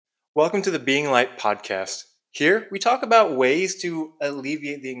Welcome to the Being Light podcast. Here, we talk about ways to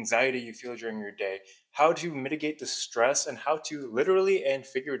alleviate the anxiety you feel during your day, how to mitigate the stress, and how to literally and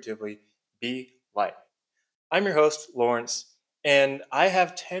figuratively be light. I'm your host, Lawrence, and I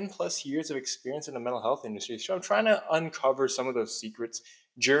have 10 plus years of experience in the mental health industry. So I'm trying to uncover some of those secrets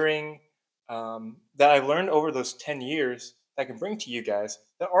during that I've learned over those 10 years that I can bring to you guys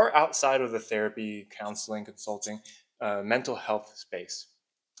that are outside of the therapy, counseling, consulting, mental health space.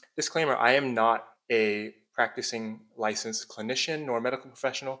 Disclaimer: I am not a practicing licensed clinician nor medical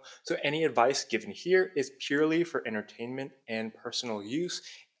professional, so any advice given here is purely for entertainment and personal use.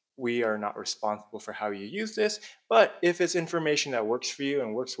 We are not responsible for how you use this, but if it's information that works for you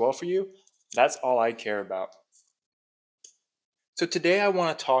and works well for you, that's all I care about. So today I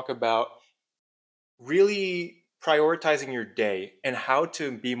want to talk about really prioritizing your day and how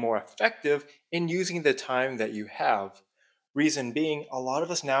to be more effective in using the time that you have. Reason being, a lot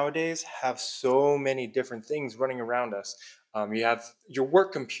of us nowadays have so many different things running around us. You have your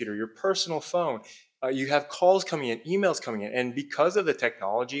work computer, your personal phone, you have calls coming in, emails coming in, and because of the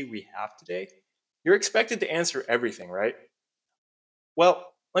technology we have today, you're expected to answer everything, right? Well,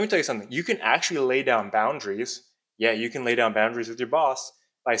 let me tell you something. You can actually lay down boundaries. Yeah, you can lay down boundaries with your boss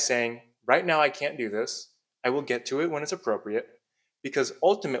by saying, right now I can't do this. I will get to it when it's appropriate. Because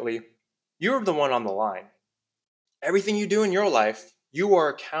ultimately, you're the one on the line. Everything you do in your life, you are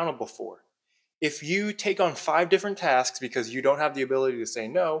accountable for. If you take on five different tasks because you don't have the ability to say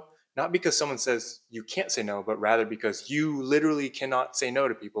no, not because someone says you can't say no, but rather because you literally cannot say no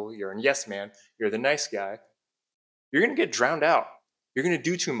to people, you're a yes man, you're the nice guy, you're going to get drowned out. You're going to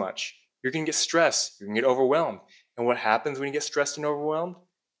do too much. You're going to get stressed. You're going to get overwhelmed. And what happens when you get stressed and overwhelmed?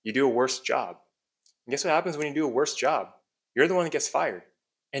 You do a worse job. And guess what happens when you do a worse job? You're the one that gets fired.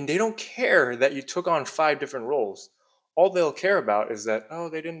 And they don't care that you took on five different roles. All they'll care about is that, oh,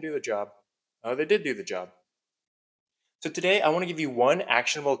 they didn't do the job. Oh, they did do the job. So today I want to give you one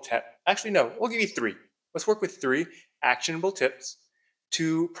actionable tip. Actually, no, we'll give you three. Let's work with three actionable tips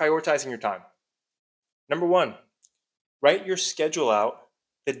to prioritizing your time. Number one, write your schedule out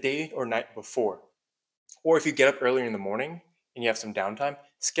the day or night before. Or if you get up earlier in the morning and you have some downtime,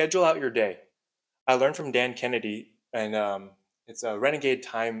 schedule out your day. I learned from Dan Kennedy, and it's a Renegade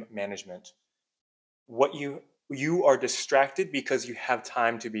Time Management. What you are distracted because you have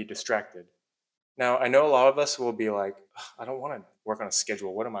time to be distracted. Now, I know a lot of us will be like, "Ugh, I don't want to work on a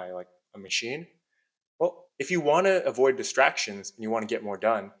schedule. What am I, like a machine?" Well, if you want to avoid distractions and you want to get more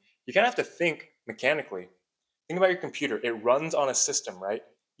done, you kind of have to think mechanically. Think about your computer. It runs on a system, right?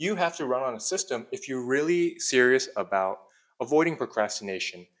 You have to run on a system if you're really serious about avoiding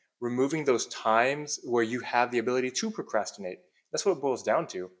procrastination, removing those times where you have the ability to procrastinate. That's what it boils down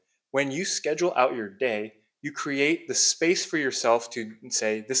to. When you schedule out your day, you create the space for yourself to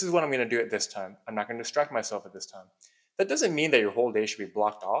say, this is what I'm going to do at this time. I'm not going to distract myself at this time. That doesn't mean that your whole day should be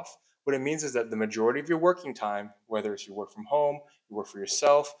blocked off. What it means is that the majority of your working time, whether it's you work from home, you work for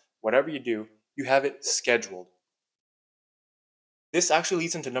yourself, whatever you do, you have it scheduled. This actually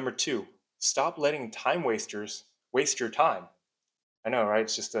leads into number two. Stop letting time wasters waste your time. I know, right?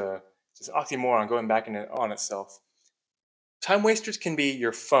 It's just an oxymoron going back in it on itself. Time wasters can be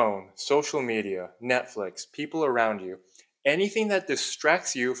your phone, social media, Netflix, people around you. Anything that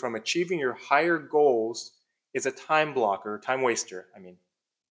distracts you from achieving your higher goals is a time blocker, time waster. I mean,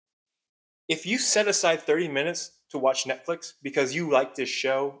 if you set aside 30 minutes to watch Netflix because you like this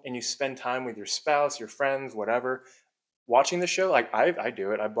show and you spend time with your spouse, your friends, whatever, watching the show, like I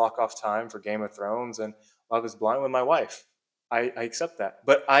do it. I block off time for Game of Thrones and Love is Blind with my wife. I accept that.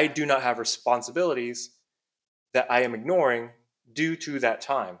 But I do not have responsibilities that I am ignoring due to that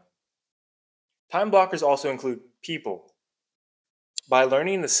time. Time blockers also include people. By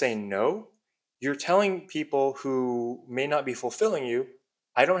learning to say no, you're telling people who may not be fulfilling you,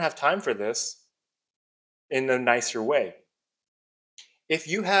 I don't have time for this in a nicer way. If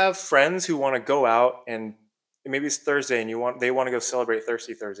you have friends who want to go out and maybe it's Thursday and they want to go celebrate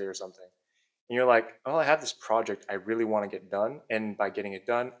Thirsty Thursday or something, and you're like, oh, I have this project I really want to get done, and by getting it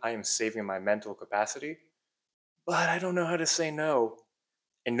done, I am saving my mental capacity, but I don't know how to say no.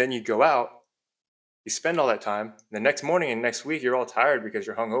 And then you go out, you spend all that time, and the next morning and next week, you're all tired because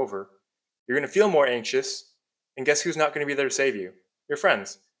you're hungover. You're going to feel more anxious, and guess who's not going to be there to save you? Your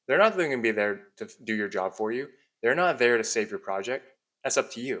friends. They're not going to be there to do your job for you. They're not there to save your project. That's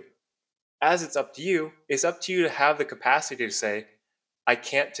up to you. As it's up to you to have the capacity to say, I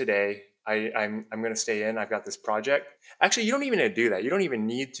can't today. I'm going to stay in. I've got this project. Actually, you don't even need to do that. You don't even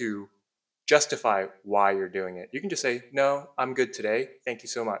need to justify why you're doing it. You can just say, no, I'm good today. Thank you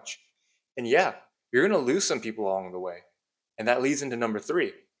so much. And yeah, you're going to lose some people along the way. And that leads into number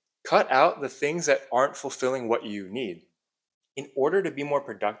three. Cut out the things that aren't fulfilling what you need. In order to be more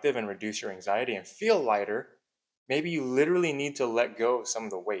productive and reduce your anxiety and feel lighter, maybe you literally need to let go of some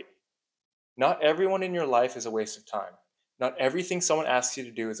of the weight. Not everyone in your life is a waste of time. Not everything someone asks you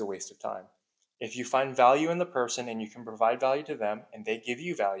to do is a waste of time. If you find value in the person and you can provide value to them and they give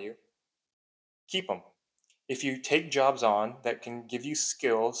you value, keep them. If you take jobs on that can give you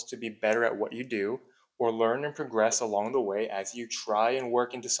skills to be better at what you do, or learn and progress along the way as you try and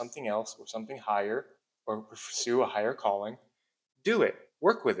work into something else or something higher, or pursue a higher calling, do it,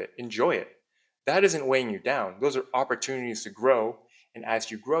 work with it, enjoy it. That isn't weighing you down. Those are opportunities to grow. And as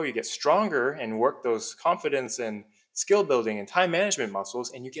you grow, you get stronger and work those confidence and skill building and time management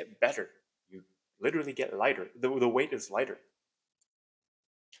muscles, and you get better. You literally get lighter. The weight is lighter.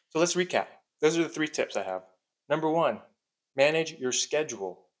 So let's recap. Those are the 3 tips I have. Number one, manage your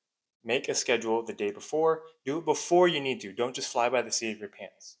schedule. Make a schedule the day before. Do it before you need to. Don't just fly by the seat of your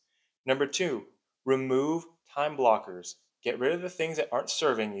pants. Number two, remove time blockers. Get rid of the things that aren't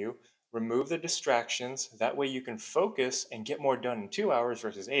serving you. Remove the distractions. That way you can focus and get more done in 2 hours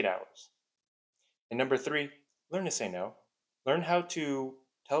versus 8 hours. And number three, learn to say no. Learn how to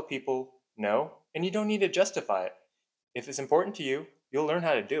tell people no, and you don't need to justify it. If it's important to you, you'll learn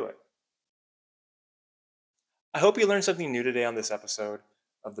how to do it. I hope you learned something new today on this episode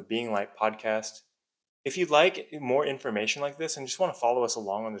of the Being Light podcast. If you'd like more information like this and just want to follow us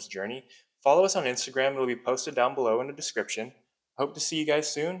along on this journey, follow us on Instagram. It'll be posted down below in the description. Hope to see you guys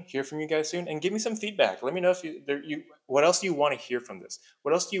soon, hear from you guys soon, and give me some feedback. Let me know if what else do you want to hear from this?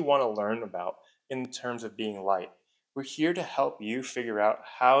 What else do you want to learn about in terms of being light? We're here to help you figure out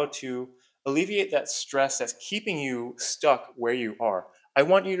how to alleviate that stress that's keeping you stuck where you are. I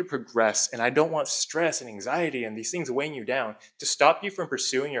want you to progress, and I don't want stress and anxiety and these things weighing you down to stop you from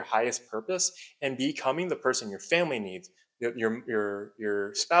pursuing your highest purpose and becoming the person your family needs,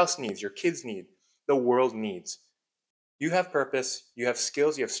 your spouse needs, your kids need, the world needs. You have purpose, you have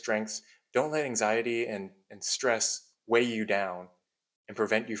skills, you have strengths. Don't let anxiety and stress weigh you down and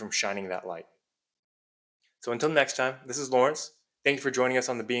prevent you from shining that light. So until next time, this is Lawrence. Thank you for joining us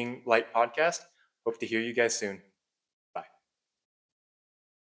on the Being Light podcast. Hope to hear you guys soon.